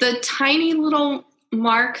 is the tiny little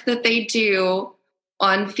mark that they do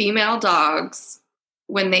on female dogs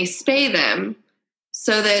when they spay them,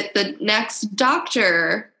 so that the next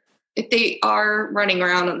doctor, if they are running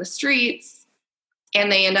around on the streets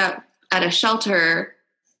and they end up at a shelter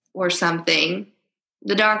or something,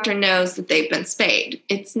 the doctor knows that they've been spayed.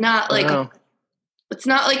 It's not like it's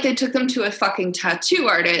not like they took them to a fucking tattoo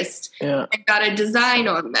artist and got a design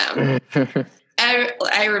on them.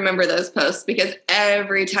 I remember those posts because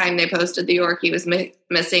every time they posted the Yorkie was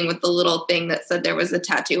missing with the little thing that said there was a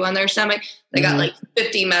tattoo on their stomach, they got like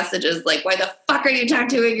 50 messages like, why the fuck are you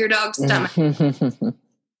tattooing your dog's stomach?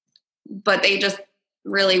 But they just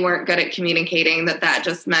really weren't good at communicating that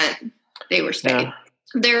just meant they were spayed. Yeah.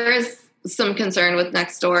 There is some concern with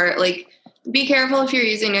Nextdoor. Like, be careful if you're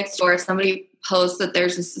using Nextdoor. If somebody posts that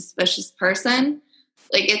there's a suspicious person,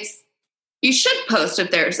 like, you should post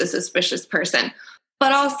if there's a suspicious person,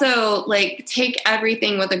 but also like take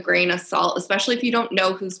everything with a grain of salt, especially if you don't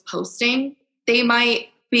know who's posting. They might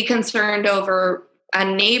be concerned over a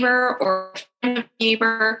neighbor or a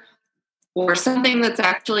neighbor or something that's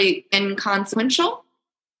actually inconsequential.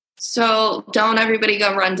 So don't everybody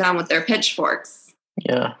go run down with their pitchforks.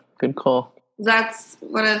 Yeah, good call. That's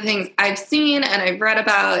one of the things I've seen and I've read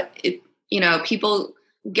about. It, people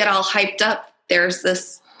get all hyped up. There's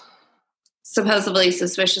this supposedly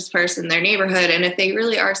suspicious person in their neighborhood, and if they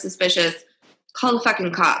really are suspicious, call the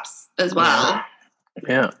fucking cops as well.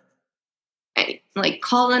 Yeah. And, like,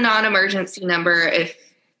 call a non-emergency number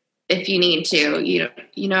if you need to.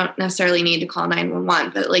 You don't necessarily need to call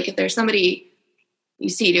 911, but like if there's somebody you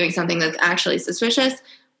see doing something that's actually suspicious.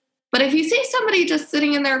 But if you see somebody just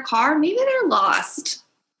sitting in their car, maybe they're lost.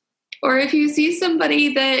 Or if you see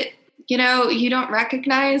somebody that, you don't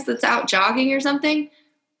recognize that's out jogging or something,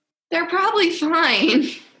 they're probably fine.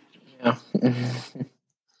 Yeah.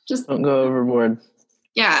 Just don't go overboard.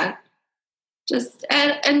 Yeah. Just,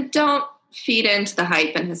 and don't feed into the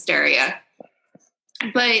hype and hysteria.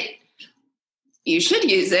 But you should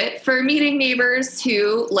use it for meeting neighbors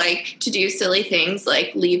who like to do silly things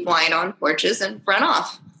like leave wine on porches and run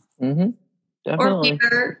off. Mm-hmm. Definitely. Or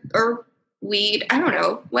beer or weed. I don't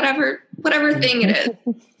know. Whatever thing it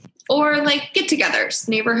is. Or like get-togethers,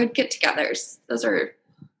 neighborhood get-togethers. Those are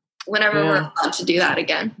whenever we're allowed to do that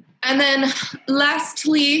again. And then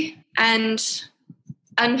lastly, and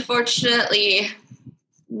unfortunately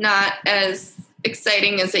not as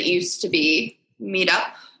exciting as it used to be,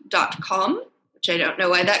 meetup.com, which I don't know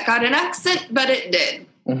why that got an accent, but it did.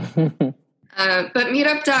 But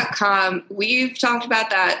meetup.com, we've talked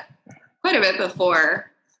about that quite a bit before.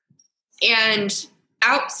 And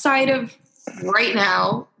outside of right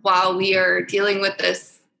now, while we are dealing with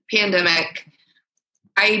this pandemic,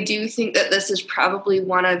 I do think that this is probably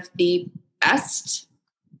one of the best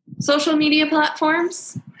social media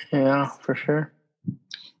platforms. Yeah, for sure.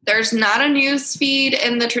 There's not a news feed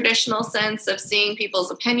in the traditional sense of seeing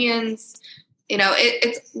people's opinions.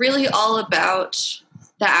 It's really all about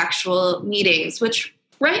the actual meetings, which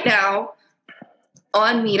right now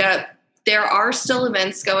on Meetup, there are still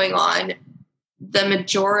events going on. The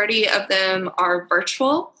majority of them are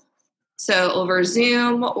virtual, so over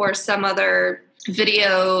Zoom or some other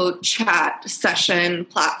video chat session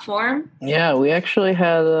platform. Yeah, we actually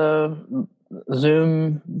had a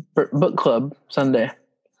Zoom book club Sunday.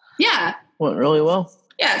 Yeah. Went really well.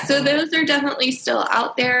 Yeah, so those are definitely still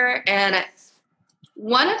out there. And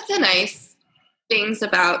one of the nice things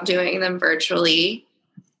about doing them virtually,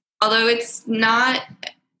 although it's not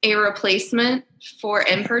a replacement for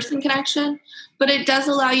in-person connection, but it does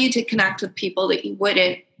allow you to connect with people that you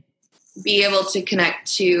wouldn't be able to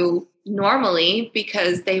connect to normally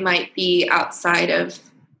because they might be outside of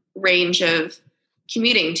range of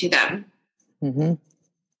commuting to them. Mm-hmm.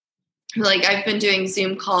 Like I've been doing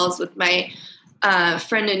Zoom calls with my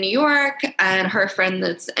friend in New York and her friend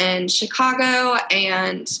that's in Chicago.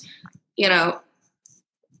 And, you know,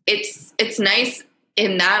 it's nice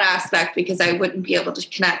in that aspect because I wouldn't be able to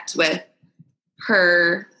connect with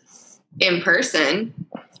her in person.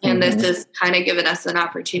 And this has kind of given us an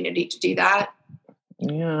opportunity to do that.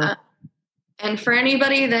 Yeah. And for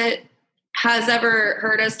anybody that has ever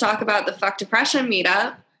heard us talk about the Fuck Depression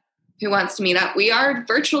meetup, who wants to meet up, we are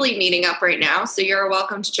virtually meeting up right now. So you're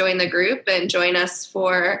welcome to join the group and join us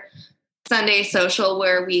for Sunday Social,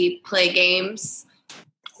 where we play games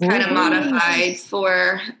kind of modified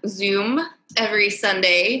for Zoom every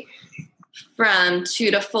Sunday from 2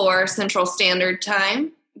 to 4 Central Standard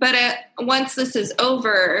Time. But once this is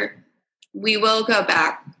over, we will go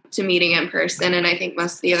back to meeting in person. And I think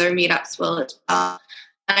most of the other meetups will as well.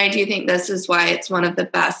 And I do think this is why it's one of the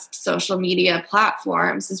best social media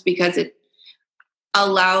platforms, is because it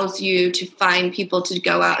allows you to find people to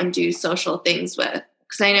go out and do social things with.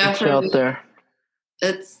 Because I know for me,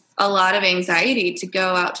 it's a lot of anxiety to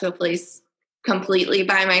go out to a place completely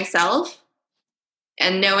by myself.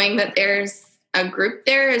 And knowing that there's a group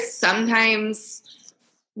there is sometimes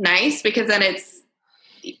nice, because then it's,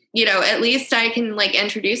 you know, at least I can like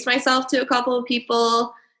introduce myself to a couple of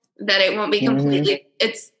people, that it won't be completely,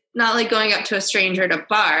 it's not like going up to a stranger at a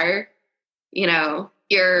bar, you know,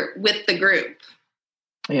 you're with the group.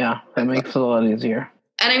 Yeah, that makes it a lot easier.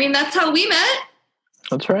 And I mean, that's how we met.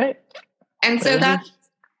 That's right. And so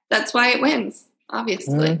that's why it wins,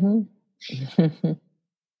 obviously.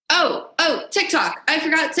 Oh, TikTok. I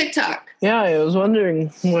forgot TikTok. Yeah, I was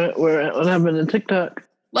wondering what happened to TikTok.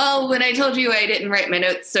 Well, when I told you I didn't write my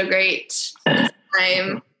notes so great this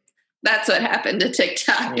time, that's what happened to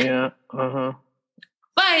TikTok. Yeah,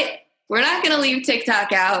 But we're not going to leave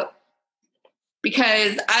TikTok out,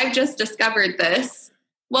 because I've just discovered this.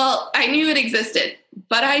 Well, I knew it existed,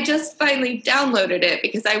 but I just finally downloaded it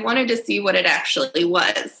because I wanted to see what it actually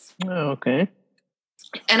was. Oh, okay.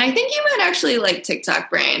 And I think you might actually like TikTok,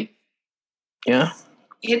 Brain. Yeah?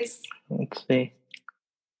 Let's see.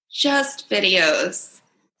 Just videos.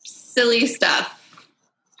 Silly stuff,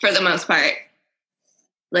 for the most part.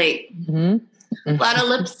 Like, a lot of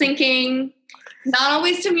lip syncing. Not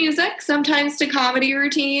always to music, sometimes to comedy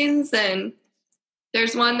routines. And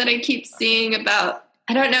there's one that I keep seeing about,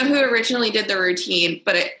 I don't know who originally did the routine,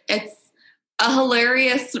 but it's a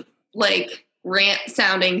hilarious, like, rant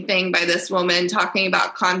sounding thing by this woman talking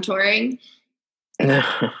about contouring. And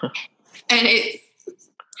it's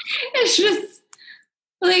just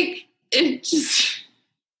like,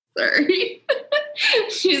 sorry.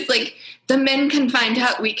 She's like, the men can find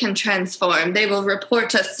out we can transform. They will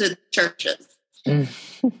report us to the churches.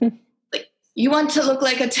 Like, you want to look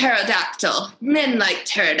like a pterodactyl. Men like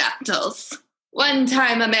pterodactyls. One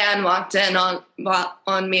time a man walked in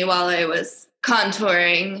on me while I was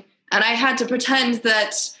contouring, and I had to pretend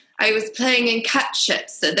that I was playing in catship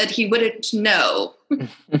so that he wouldn't know.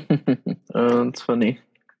 Oh, that's funny.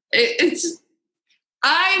 It's just,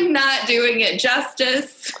 I'm not doing it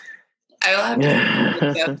justice. I will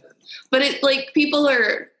have to but it, like, people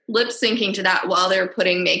are lip syncing to that while they're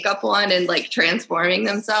putting makeup on and like transforming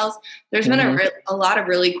themselves. There's been a lot of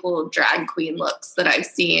really cool drag queen looks that I've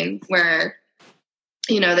seen where,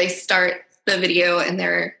 you know, they start the video and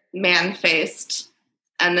they're man-faced,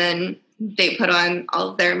 and then they put on all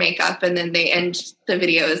of their makeup, and then they end the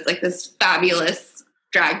video as like this fabulous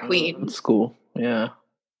drag queen. That's cool. Yeah.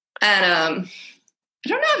 And I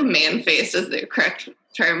don't know if man-faced is the correct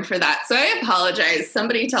term for that, so I apologize.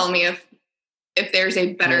 Somebody tell me if there's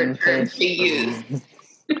a better term to use.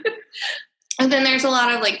 And then there's a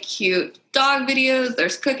lot of like cute dog videos.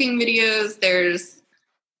 There's cooking videos. There's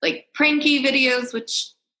like pranky videos, which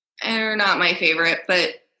are not my favorite, but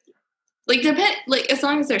like as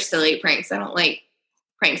long as they're silly pranks. I don't like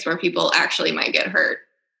pranks where people actually might get hurt.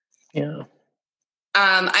 Yeah.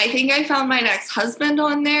 I think I found my ex-husband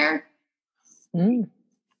on there.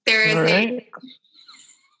 There is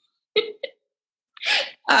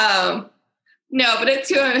no, but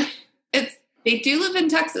they do live in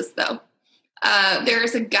Texas though.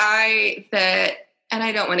 There's a guy that, and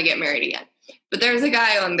I don't want to get married again, but there's a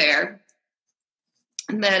guy on there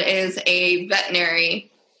that is a veterinary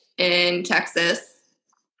in Texas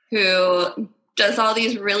who does all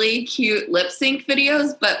these really cute lip sync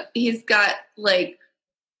videos, but he's got like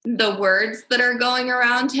the words that are going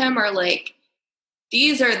around him are like,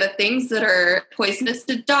 these are the things that are poisonous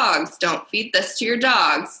to dogs. Don't feed this to your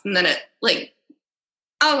dogs. And then it like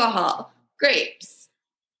alcohol, grapes,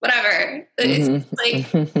 whatever. It's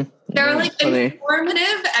like they're like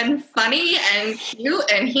informative and funny and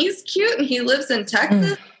cute, and he's cute, and he lives in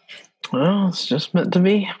Texas. Well, it's just meant to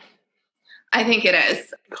be. I think it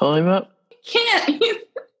is. Call him up. Can't.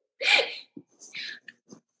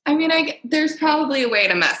 I mean, there's probably a way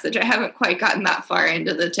to message. I haven't quite gotten that far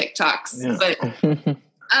into the TikToks,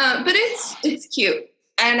 but it's cute.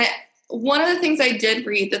 And one of the things I did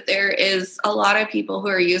read that there is a lot of people who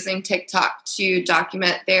are using TikTok to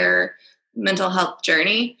document their mental health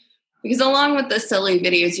journey, because along with the silly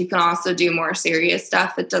videos, you can also do more serious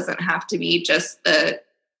stuff. It doesn't have to be just the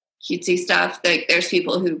cutesy stuff. Like there's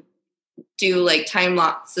people who do like time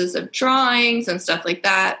lapses of drawings and stuff like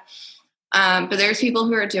that. But there's people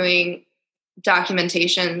who are doing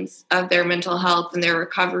documentations of their mental health and their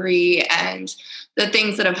recovery and the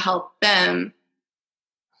things that have helped them.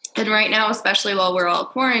 And right now, especially while we're all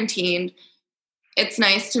quarantined, it's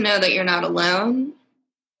nice to know that you're not alone.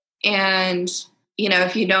 And, you know,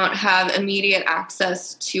 if you don't have immediate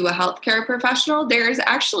access to a healthcare professional, there's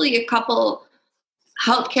actually a couple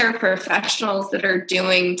healthcare professionals that are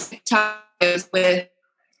doing TikToks with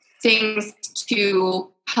things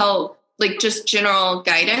to help, like just general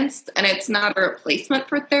guidance. And it's not a replacement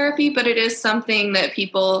for therapy, but it is something that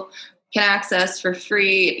people can access for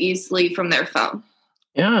free easily from their phone.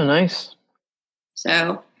 Yeah, nice.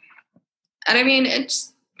 So, and I mean,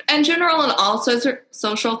 it's in general on all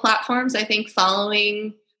social platforms, I think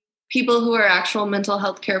following people who are actual mental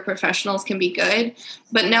health care professionals can be good.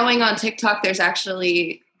 But knowing on TikTok there's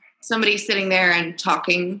actually somebody sitting there and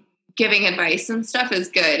talking, giving advice and stuff is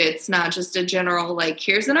good. It's not just a general, like,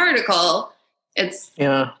 here's an article. It's, so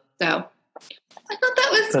I thought that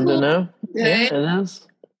was good cool. to know. Good. Yeah, it is.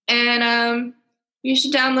 And you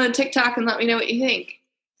should download TikTok and let me know what you think.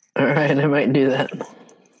 All right, I might do that.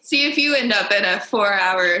 See if you end up in a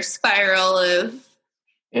 4-hour spiral of...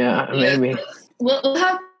 Yeah, maybe. We'll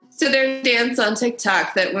have to their dance on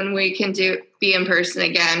TikTok that when we can be in person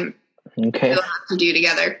again, okay, we'll have to do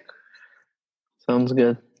together. Sounds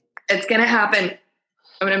good. It's going to happen.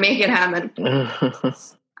 I'm going to make it happen.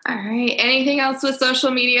 All right. Anything else with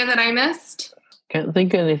social media that I missed? Can't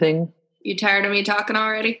think of anything. You tired of me talking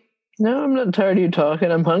already? No, I'm not tired of you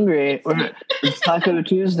talking. I'm hungry. It's Taco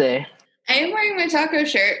Tuesday. I am wearing my taco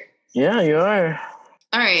shirt. Yeah, you are.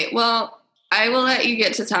 All right. Well, I will let you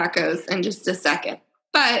get to tacos in just a second.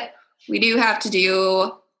 But we do have to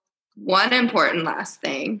do one important last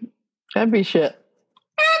thing. Happy shit.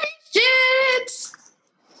 Happy shit!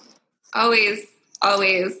 Always,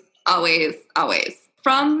 always, always, always.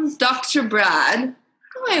 From Dr. Brad.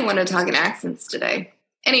 Oh, I want to talk in accents today.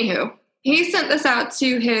 Anywho, he sent this out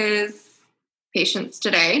to his patients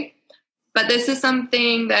today. But this is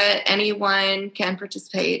something that anyone can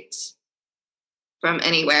participate from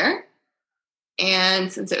anywhere.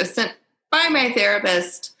 And since it was sent by my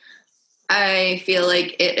therapist, I feel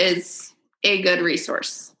like it is a good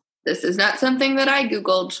resource. This is not something that I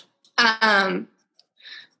Googled.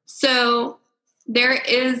 So there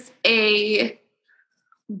is a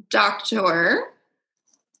doctor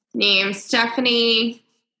named Stephanie.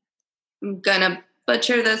 I'm going to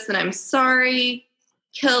butcher this and I'm sorry.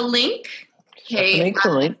 Kilink.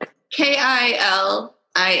 K-I-L-I-N-C.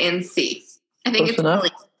 I think Close it's enough.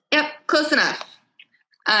 Kilink. Yep, close enough.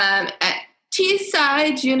 At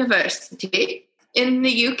Teesside University in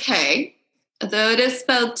the UK, though it is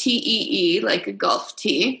spelled T-E-E, like a golf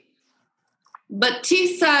tee. But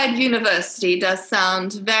Teesside University does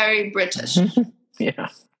sound very British. Yeah.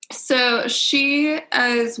 So she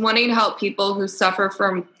is wanting to help people who suffer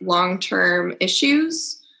from long-term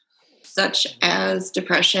issues, such as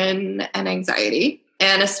depression and anxiety,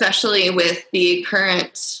 and especially with the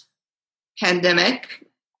current pandemic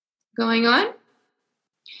going on.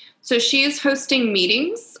 So she is hosting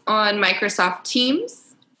meetings on Microsoft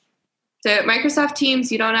Teams. So at Microsoft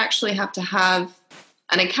Teams, you don't actually have to have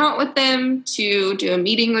an account with them to do a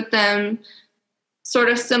meeting with them. Sort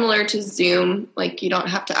of similar to Zoom, like you don't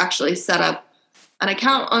have to actually set up an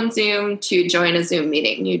account on Zoom to join a Zoom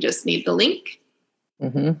meeting. You just need the link.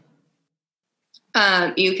 Mm-hmm.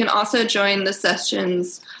 You can also join the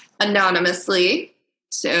sessions anonymously.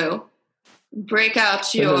 So break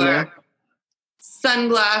out your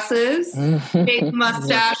sunglasses, big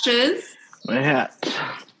mustaches. My hat.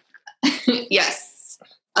 Yes.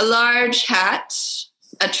 A large hat,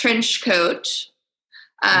 a trench coat,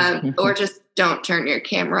 or just don't turn your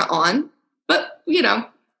camera on. But, you know.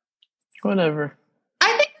 Whatever.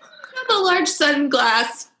 I think the large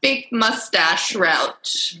sunglass, big mustache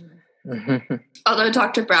route. Although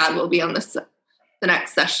Dr. Brad will be on the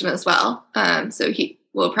next session as well. So he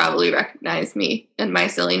will probably recognize me and my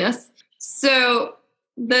silliness. So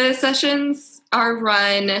The sessions are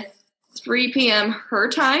run 3 p.m. her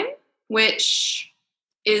time, which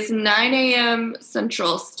is 9 a.m.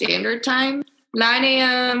 Central Standard Time, 9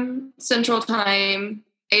 a.m. Central Time,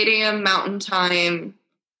 8 a.m. Mountain Time,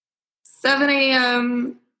 7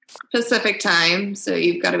 a.m. Pacific Time. So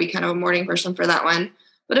you've got to be kind of a morning person for that one.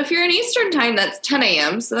 But if you're in Eastern Time, that's 10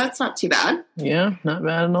 a.m., so that's not too bad. Yeah, not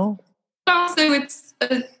bad at all. Also, it's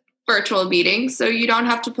a virtual meeting, so you don't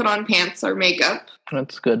have to put on pants or makeup.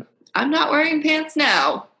 That's good. I'm not wearing pants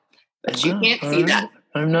now, but you can't see that.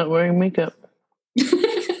 I'm not wearing makeup.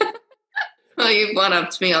 Well, you've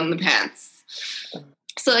one-upped me on the pants.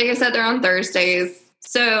 So like I said, they're on Thursdays.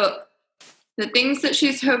 So the things that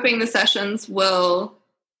she's hoping the sessions will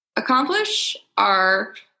accomplish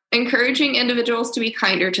are encouraging individuals to be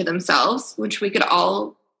kinder to themselves, which we could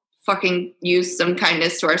all fucking use some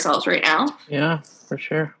kindness to ourselves right now. Yeah, for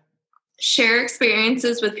sure. Share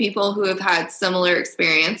experiences with people who have had similar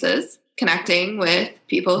experiences, connecting with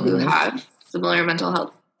people who have similar mental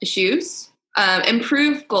health issues.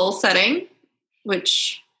 Improve goal setting,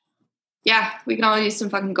 which, yeah, we can all use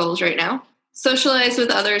some fucking goals right now. Socialize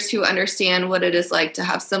with others who understand what it is like to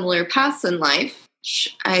have similar paths in life,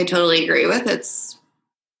 which I totally agree with. It's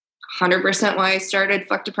 100% why I started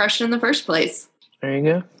Fuck Depression in the first place. There you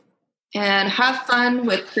go. And have fun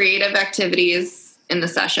with creative activities in the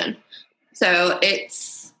session. So it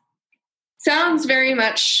sounds very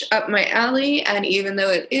much up my alley. And even though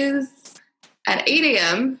it is at 8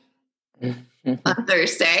 a.m. on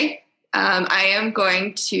Thursday, I am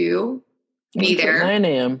going to be there. 9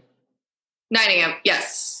 a.m. 9 a.m.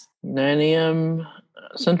 Yes. 9 a.m.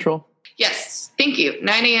 Central. Yes. Thank you.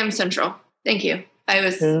 9 a.m. Central. Thank you.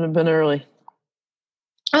 It would have been early.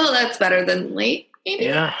 Oh, that's better than late. Maybe?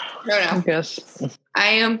 Yeah. No. I guess. I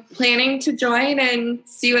am planning to join and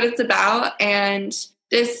see what it's about. And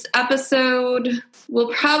this episode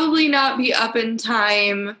will probably not be up in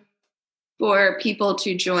time for people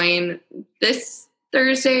to join this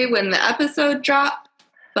Thursday when the episode drops,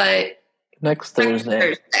 but next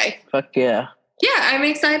Thursday. Fuck yeah. Yeah, I'm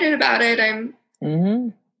excited about it. I'm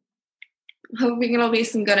hoping it'll be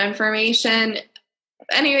some good information.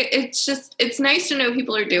 Anyway, it's nice to know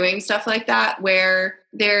people are doing stuff like that where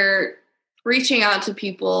they're reaching out to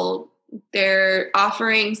people, they're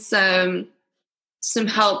offering some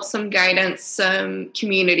help, some guidance, some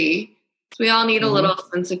community. We all need a little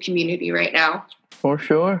sense of community right now. For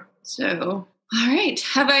sure. So, all right.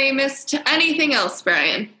 Have I missed anything else,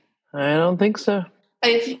 Brian? I don't think so.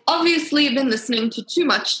 I've obviously been listening to too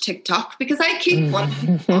much TikTok because I keep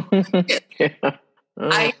wanting to.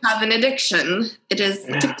 I have an addiction. It is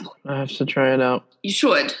TikTok. I have to try it out. You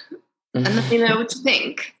should. And let me know what you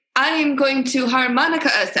think. I am going to harmonica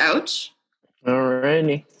us out.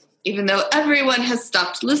 Alrighty. Even though everyone has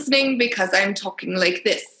stopped listening because I'm talking like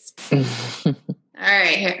this. All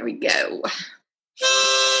right, here we go.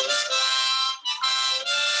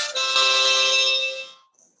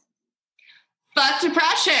 Fuck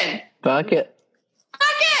depression. Fuck it.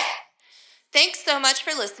 Fuck it. Thanks so much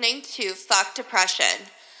for listening to Fuck Depression.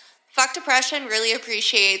 Fuck Depression really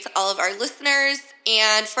appreciates all of our listeners,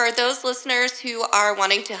 and for those listeners who are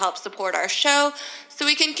wanting to help support our show so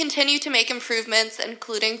we can continue to make improvements,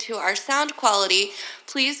 including to our sound quality,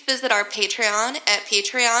 please visit our Patreon at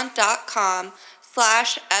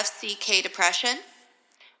patreon.com/FCKDepression.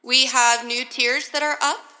 We have new tiers that are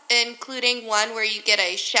up, including one where you get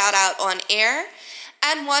a shout out on air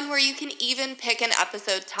and one where you can even pick an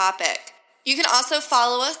episode topic. You can also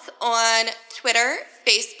follow us on Twitter,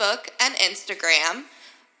 Facebook, and Instagram.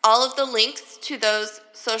 All of the links to those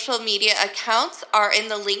social media accounts are in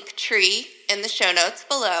the link tree in the show notes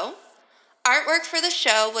below. Artwork for the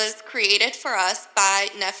show was created for us by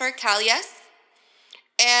Nefer Kalyas,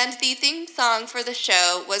 and the theme song for the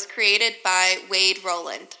show was created by Wade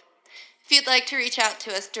Rowland. If you'd like to reach out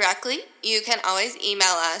to us directly, you can always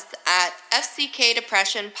email us at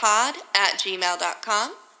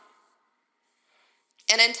fckdepressionpod@gmail.com.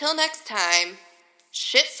 And until next time,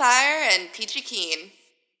 shit fire and peachy keen.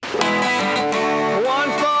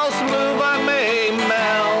 One false move I may